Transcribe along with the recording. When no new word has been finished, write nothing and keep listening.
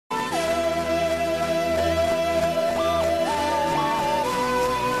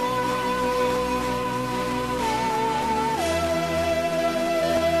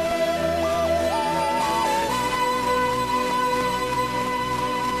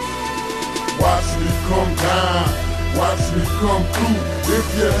me come down, watch me come through. If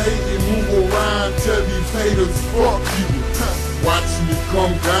you hate me, move around, tell these haters fuck you. Watch me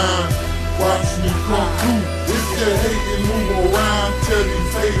come down, watch me come through. If you hate me, move around, tell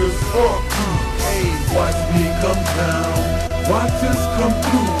these haters fuck you. Hey, watch me come down, watch us come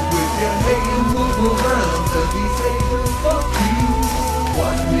through. If you hate me, move around, tell these haters fuck you.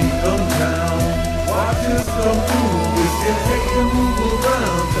 Watch me come down, watch us come through. If you hate me, move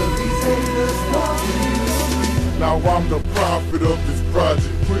around, tell these haters fuck you. Now I'm the prophet of this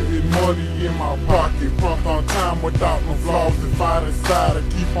project, putting money in my pocket, pumped on time without no flaws. If I decide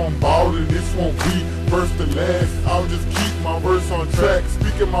to keep on ballin', this won't be first and last. I'll just keep my verse on track,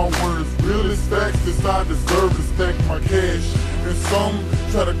 speaking my words, real as facts. This I deserve to stack my cash. And some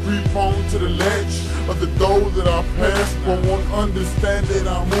try to creep on to the latch of the door that I passed, but won't understand that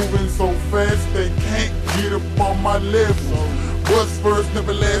I'm moving so fast they can't get up on my level. What's first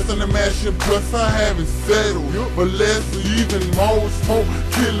never last on the mashing, plus I haven't settled. But less or even more smoke,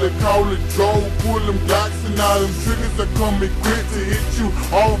 killer, call it Joe. Pull them Glocks and all them triggers are coming quick to hit you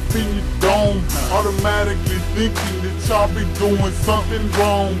off in your dome. Automatically thinking that y'all be doing something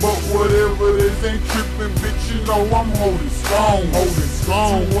wrong. But whatever it is ain't tripping, bitch, you know I'm holding strong. Holding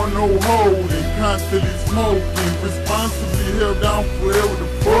strong, 210 holding, constantly smoking. Responsibly held down forever the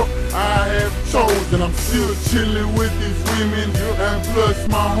fuck I have chosen. I'm still chillin' with these women, and plus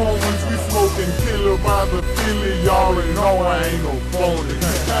my homies, we smoking killer by the Philly. Y'all already know I ain't no phony.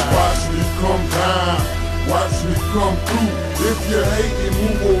 Watch me come down, watch me come through. If you hate me,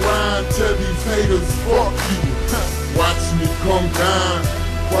 move around, tell these haters fuck you. Watch me come down,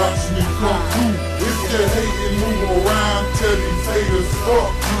 watch me come through. If you hate me, move around, tell these haters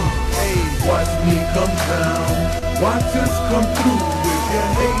fuck you. Hey, watch me come down, watch us come through. If you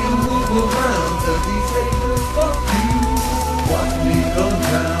hate me, move around, tell these haters fuck you. Watch me come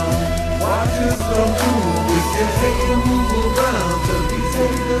down, watch us come through. If you hate me, move around, tell these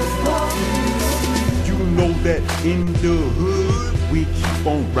haters fuck you. You know that in the hood we keep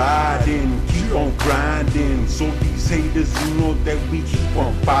on riding, keep on grinding. So these haters, you know that we keep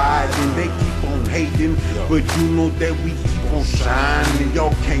on fighting. They keep on hating, but you know that we keep on shining.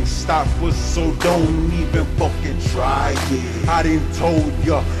 Y'all can't stop us, so don't even fucking try it. I done told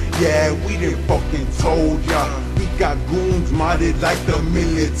ya, yeah, we done fucking told ya. We got goons modded like the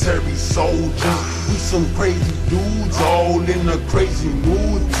military soldiers. We some crazy dudes, all in a crazy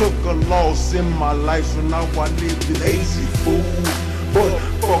mood. Took a loss in my life, so now I live the lazy fool. But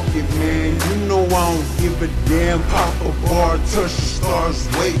fuck it, man, you know I don't give a damn. Pop a bar, touch the stars,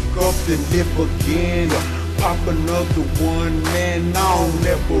 wake up and live again. Pop another one, man, I don't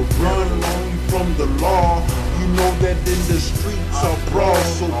never run only from the law. You know that in the streets I brawl,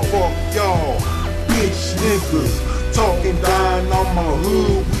 so fuck y'all, bitch niggas. Talking down on my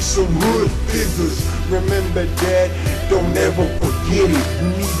hood, we some hood figures. Remember that, don't ever forget it. You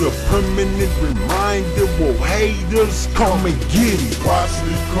need a permanent reminder, well haters, come and get it. Watch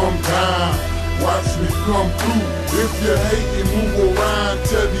me come down, watch me come through. If you hate me, move around,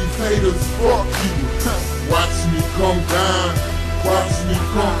 tell these haters fuck you. Watch me come down, watch me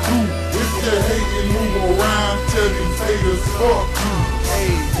come through. If you hate me, move around, tell these haters fuck you.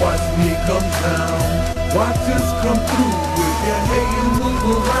 Hey, watch me come down, watch us come through. If you hate me, move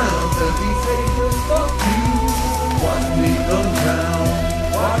around, tell these haters fuck you. Watch me come down,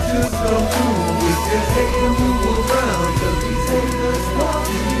 watch us come through. If you hate me, move around, tell these haters fuck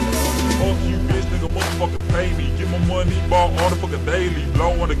you. Fuck you, bitch, nigga, motherfucker pay me. Get my money, ball on the fucking daily.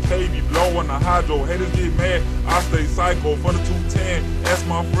 Blow on the KB, blow on the hydro. Haters get mad, I stay psycho. For the 210, that's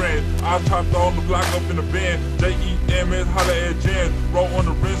my friend. I chopped on the block up in the band. Jems, holla at Jems. Roll on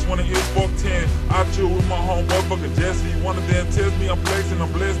the wrist, wanna hit fuck 10. I chill with my homeboy, fucking Jesse. One of them tells me I'm flexing,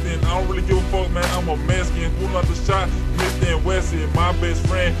 I'm blessed. And I don't really give a fuck, man, I'm a Mexican. Pull out the shot, Mr. and Wesley. My best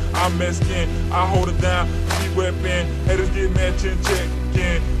friend, I'm Mexican. I hold it down, keep weapon. Haters get mad, chin check.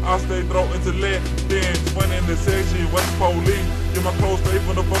 I stay throw intellect, then 20 in the section, what's the police? Get my clothes straight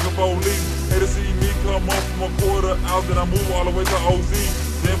from the fucking police. Haters see me come up from a quarter ounce, then I move all the way to OZ.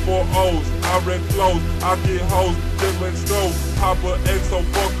 Then 4 O's, I wreck flows, I get hoes, just like stove. Pop a X, so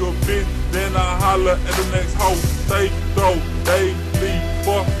fuck a bitch, then I holler at the next hoe. Stay throw, they leave,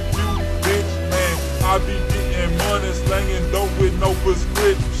 fuck you, bitch, man. I be getting money, slanging dope with no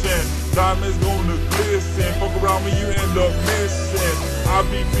prescription. Diamonds gonna glisten, fuck around me, you end up missing. I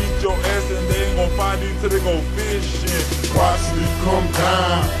be beat your ass and they ain't gon' find you till they go fishing. Watch me come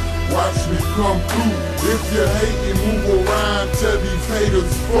down, watch me come through. If you hate me, move around, tell these haters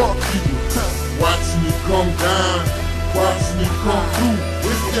fuck you. Watch me come down, watch me come through.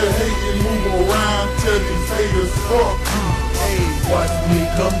 If you hate me, move around, tell these haters fuck you. Hey, watch me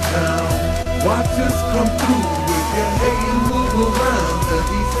come down, Watch us come through. If you're hating, move around. Cause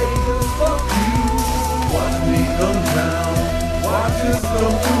these haters fuck you. Watch me come down. Watch us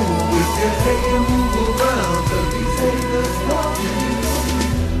come through. If you're hating, move around. Cause these haters fuck you.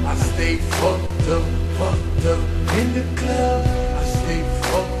 I stay fucked up in the club. I stay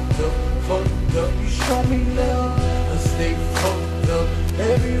fucked up. You show me love. I stay fucked up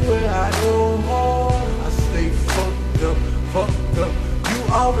everywhere I go home. I stay fucked up. You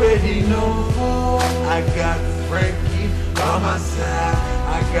already know. I got Frankie by my side.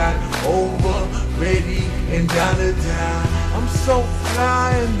 I got Over, Ready, and down to die. I'm so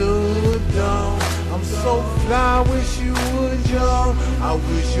fly in the hood, dog. I'm so fly, wish you would, y'all. I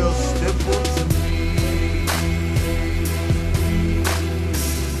wish you'll step up to me.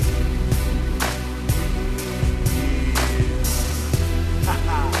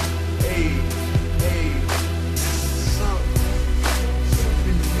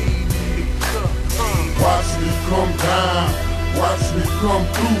 Watch me come down, watch me come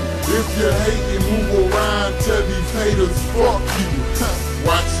through. If you're hating, move around, tell these haters fuck you.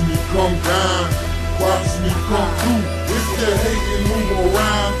 Watch me come down, watch me come through. If you're hating, move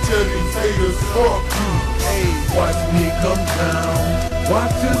around, tell these haters fuck you.